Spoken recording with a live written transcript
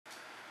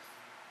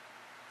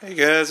Hey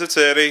guys, it's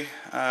Eddie.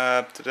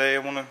 Today I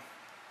want to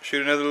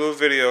shoot another little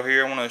video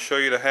here. I want to show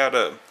you how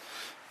to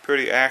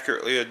pretty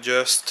accurately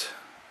adjust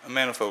a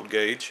manifold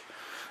gauge.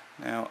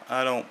 Now,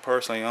 I don't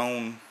personally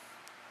own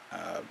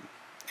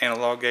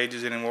analog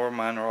gauges anymore.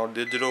 Mine are all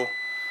digital,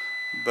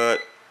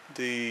 but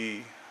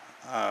this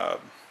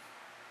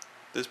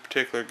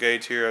particular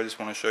gauge here, I just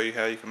want to show you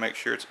how you can make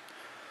sure it's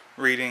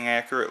reading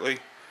accurately.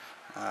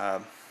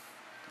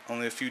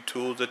 Only a few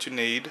tools that you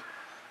need.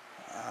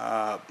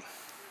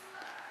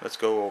 Let's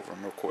go over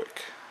them real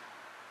quick.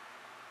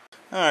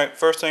 Alright,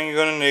 first thing you're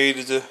going to need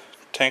is a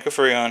tank of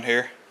Freon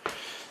here.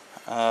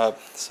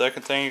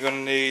 Second thing you're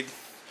going to need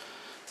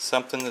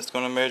something that's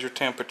going to measure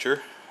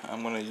temperature.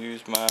 I'm going to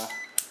use my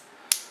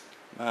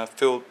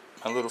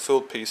little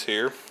field piece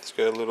here. It's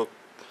got a little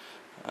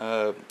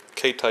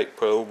K-type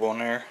probe on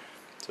there,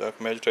 so I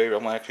can measure temperature.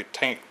 I'm going to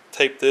actually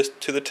tape this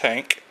to the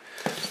tank.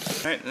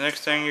 Alright, the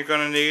next thing you're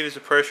going to need is a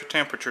pressure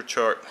temperature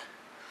chart.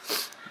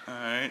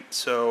 Alright,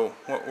 so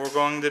what we're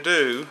going to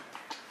do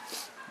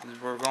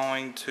is we're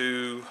going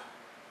to,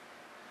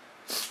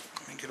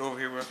 let me get over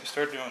here where I can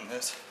start doing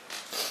this.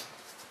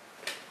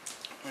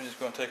 I'm just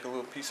going to take a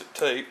little piece of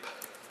tape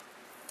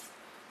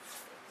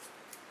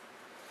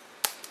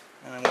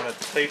and I'm going to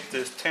tape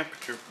this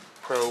temperature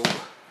probe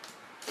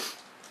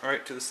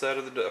right to the side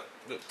of the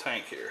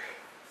tank here.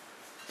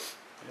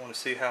 I want to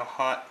see how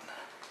hot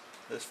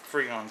this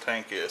Freon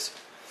tank is.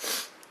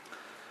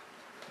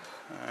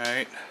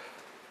 Alright.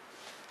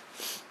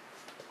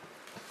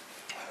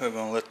 We're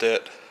going to let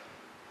that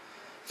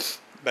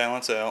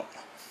balance out.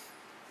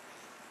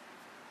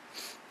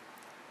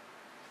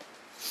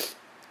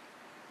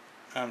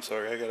 I'm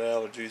sorry, I got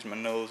allergies. My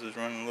nose is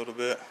running a little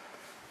bit.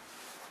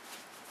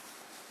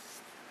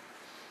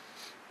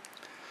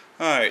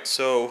 Alright,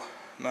 so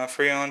my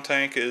Freon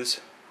tank is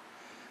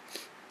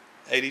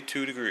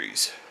 82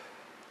 degrees.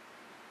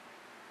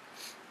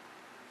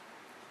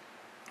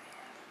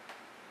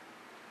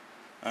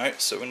 Alright,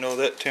 so we know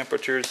that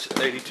temperature is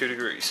 82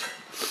 degrees.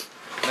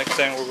 Next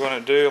thing we're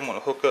going to do, I'm going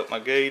to hook up my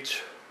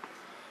gauge,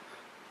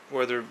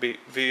 whether it be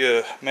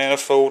via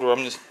manifold or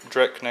I'm just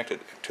direct connected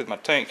to my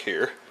tank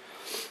here.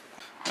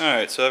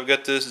 Alright, so I've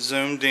got this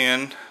zoomed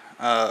in.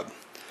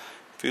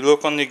 If you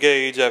look on the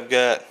gauge, I've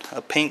got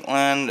a pink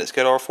line that's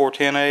got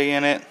R410A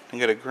in it. I've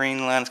got a green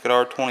line that's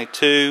got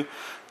R22.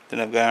 Then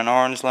I've got an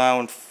orange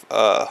line with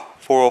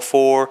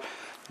 404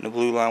 and a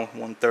blue line with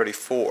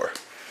 134.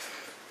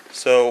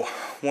 So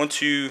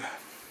once you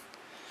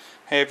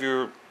have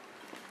your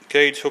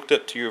gauge hooked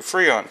up to your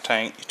Freon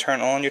tank, you turn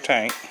on your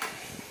tank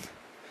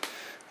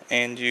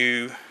and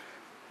you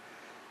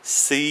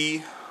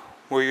see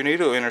where your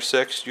needle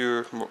intersects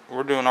we're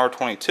doing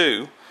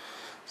R22,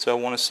 so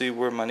I want to see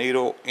where my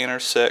needle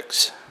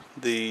intersects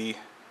the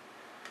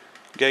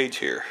gauge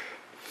here,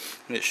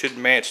 and it should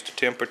match the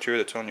temperature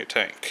that's on your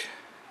tank.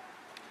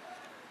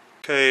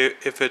 Okay,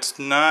 if it's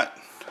not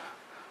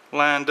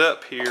lined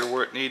up here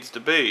where it needs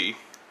to be,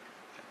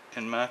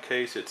 in my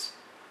case it's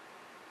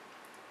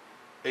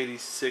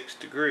 86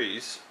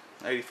 degrees,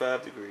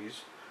 85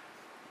 degrees.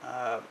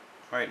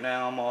 Right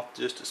now I'm off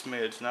just a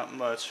smidge, not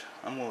much.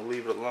 I'm going to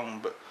leave it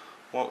alone, but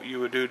what you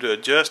would do to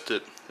adjust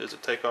it is to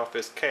take off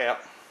this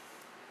cap.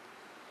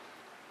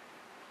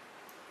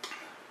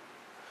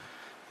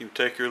 You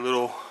take your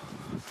little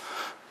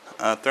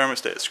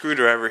thermostat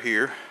screwdriver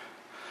here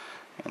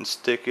and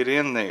stick it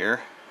in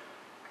there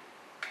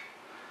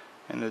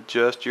and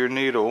adjust your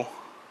needle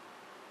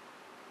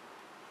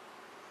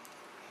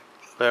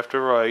left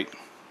or right.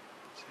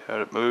 See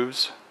how it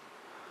moves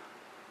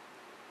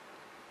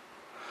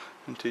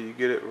until you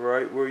get it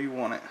right where you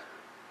want it.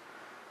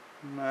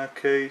 In my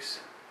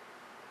case,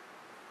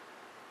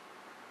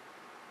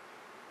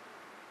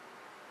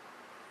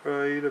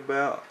 right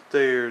about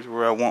there is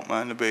where I want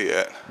mine to be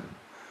at.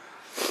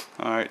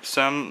 Alright,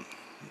 some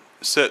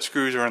set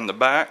screws are in the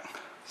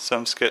back,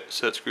 some set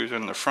screws are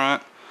in the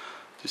front.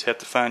 Just have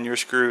to find your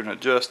screw and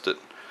adjust it.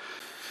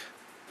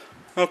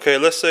 Okay,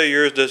 let's say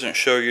yours doesn't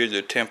show you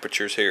the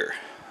temperatures here.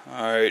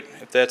 Alright,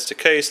 if that's the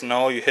case and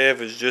all you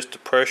have is just the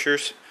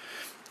pressures,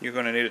 you're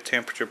going to need a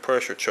temperature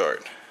pressure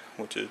chart,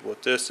 which is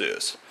what this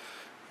is.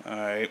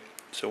 Alright,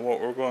 so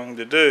what we're going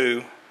to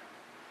do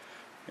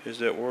is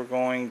that we're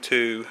going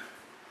to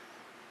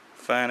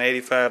find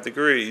 85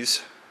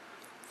 degrees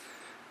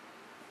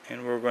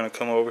and we're going to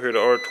come over here to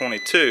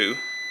R22,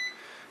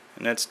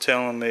 and that's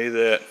telling me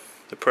that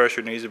the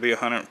pressure needs to be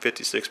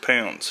 156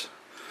 pounds.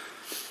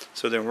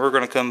 So then we're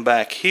going to come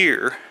back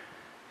here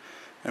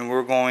and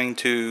we're going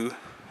to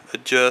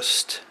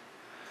adjust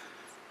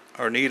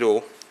our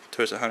needle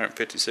to its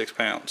 156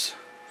 pounds.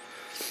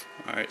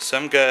 Alright,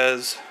 some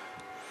guys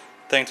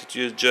think that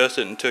you adjust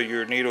it until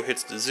your needle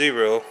hits the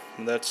zero.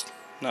 That's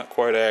not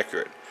quite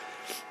accurate.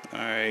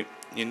 Alright,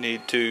 you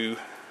need to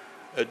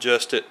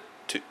adjust it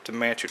to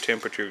match your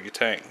temperature of your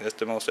tank. That's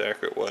the most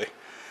accurate way.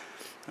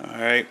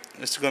 Alright,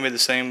 this is going to be the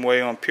same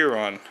way on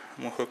Puron. I'm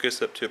going to hook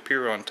this up to a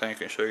Puron tank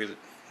and show you that.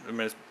 I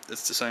mean,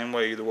 it's the same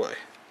way either way.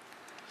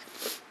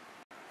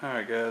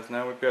 Alright guys,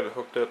 now we've got it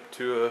hooked up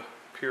to a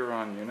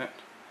Puron unit.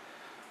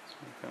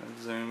 Kind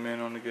of zoom in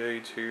on the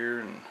gauge here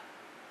and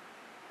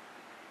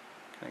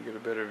kind of get a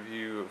better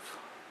view of,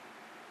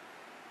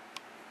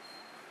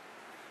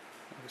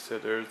 like I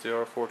said, there's the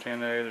R410A,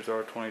 there's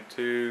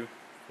R22,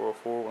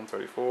 404,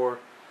 134.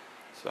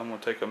 So I'm going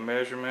to take a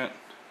measurement,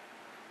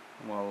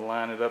 I'm going to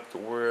line it up to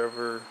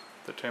wherever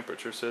the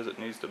temperature says it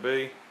needs to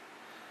be,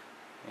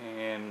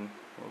 and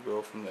we'll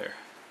go from there.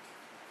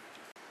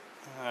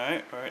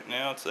 Alright, right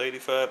now it's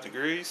 85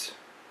 degrees.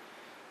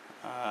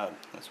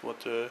 That's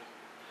what the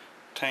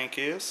tank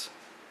is.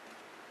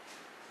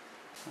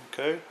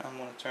 Okay, I'm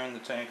going to turn the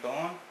tank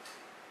on.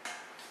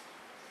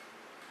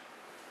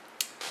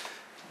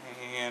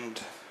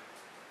 And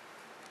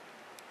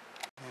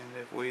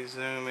if we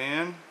zoom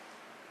in,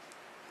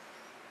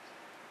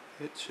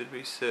 it should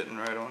be sitting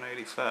right on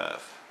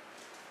 85.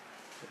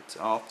 It's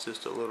off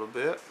just a little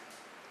bit.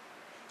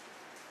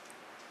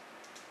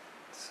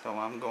 So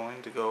I'm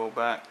going to go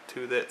back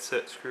to that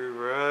set screw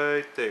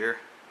right there.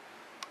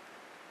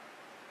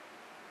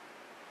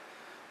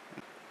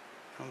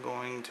 I'm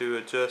going to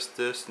adjust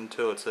this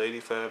until it's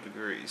 85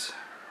 degrees.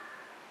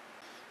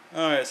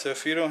 Alright, so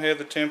if you don't have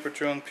the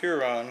temperature on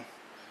Puron,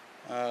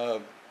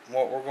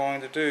 what we're going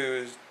to do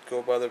is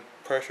go by the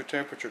pressure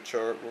temperature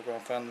chart. We're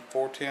going to find the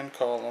 410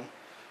 column,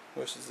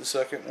 which is the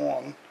second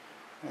one,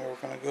 and we're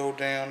going to go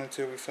down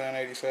until we find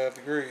 85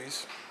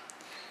 degrees.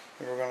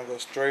 And we're going to go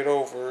straight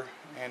over,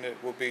 and it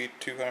will be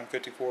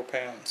 254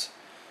 pounds.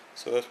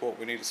 So that's what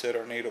we need to set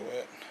our needle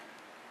at.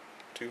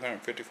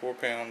 254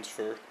 pounds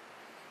for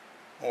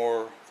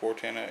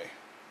R410A.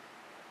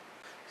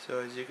 So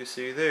as you can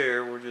see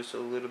there, we're just a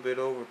little bit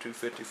over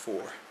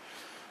 254.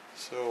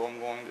 So I'm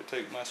going to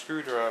take my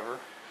screwdriver.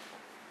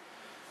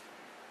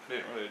 I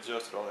didn't really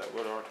adjust it all that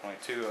with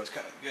R22. I was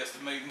kind of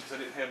guesstimating because I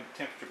didn't have the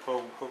temperature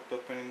probe hooked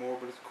up anymore,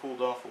 but it's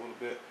cooled off a little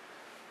bit.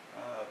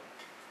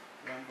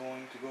 I'm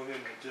going to go ahead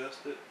and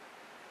adjust it.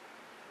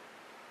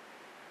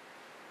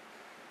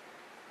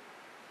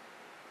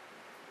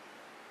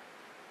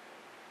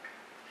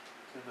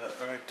 To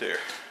about right there.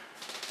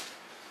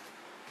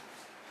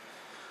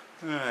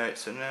 Alright,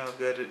 so now I've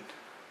got it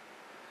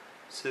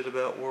sit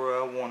about where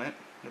I want it,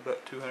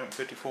 about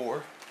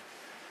 254.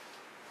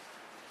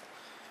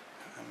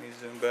 Let me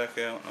zoom back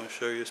out and I'll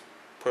show you this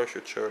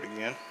pressure chart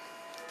again.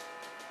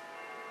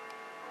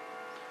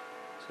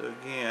 So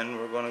again,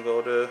 we're going to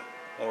go to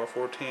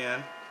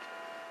R410.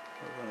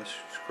 We're going to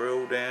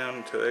scroll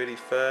down to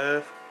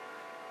 85,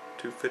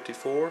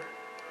 254. We're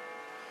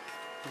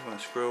going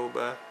to scroll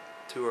back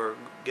to our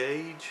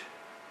gauge,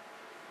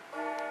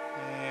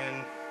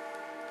 and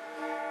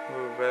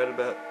we're right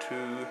about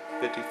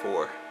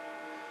 254.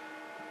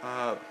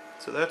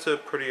 So that's a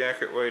pretty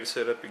accurate way to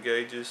set up your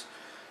gauges.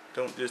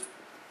 Don't just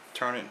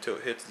turn it until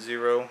it hits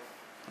 0.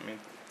 I mean,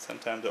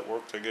 sometimes that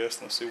works, I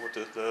guess. Let's see what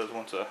this does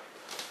once I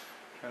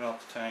turn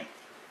off the tank.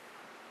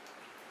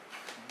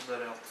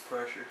 Let out the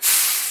pressure.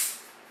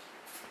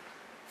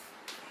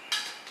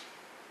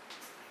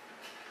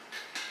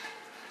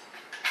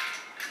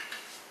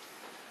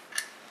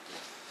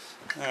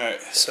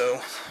 Alright, so I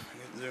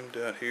get zoomed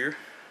out here.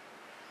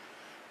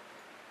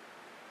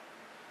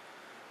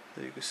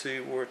 So you can see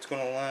where it's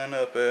going to line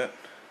up at.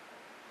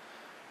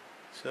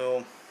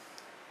 So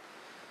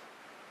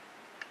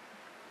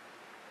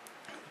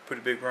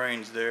pretty big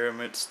range there. I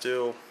mean, it's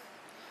still,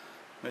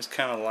 it's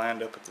kind of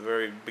lined up at the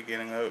very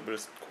beginning of it, but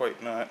it's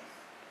quite not.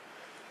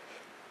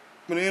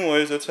 But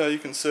anyways, that's how you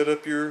can set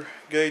up your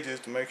gauges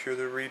to make sure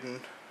they're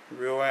reading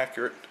real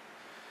accurate.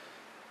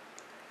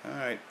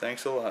 Alright,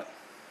 thanks a lot.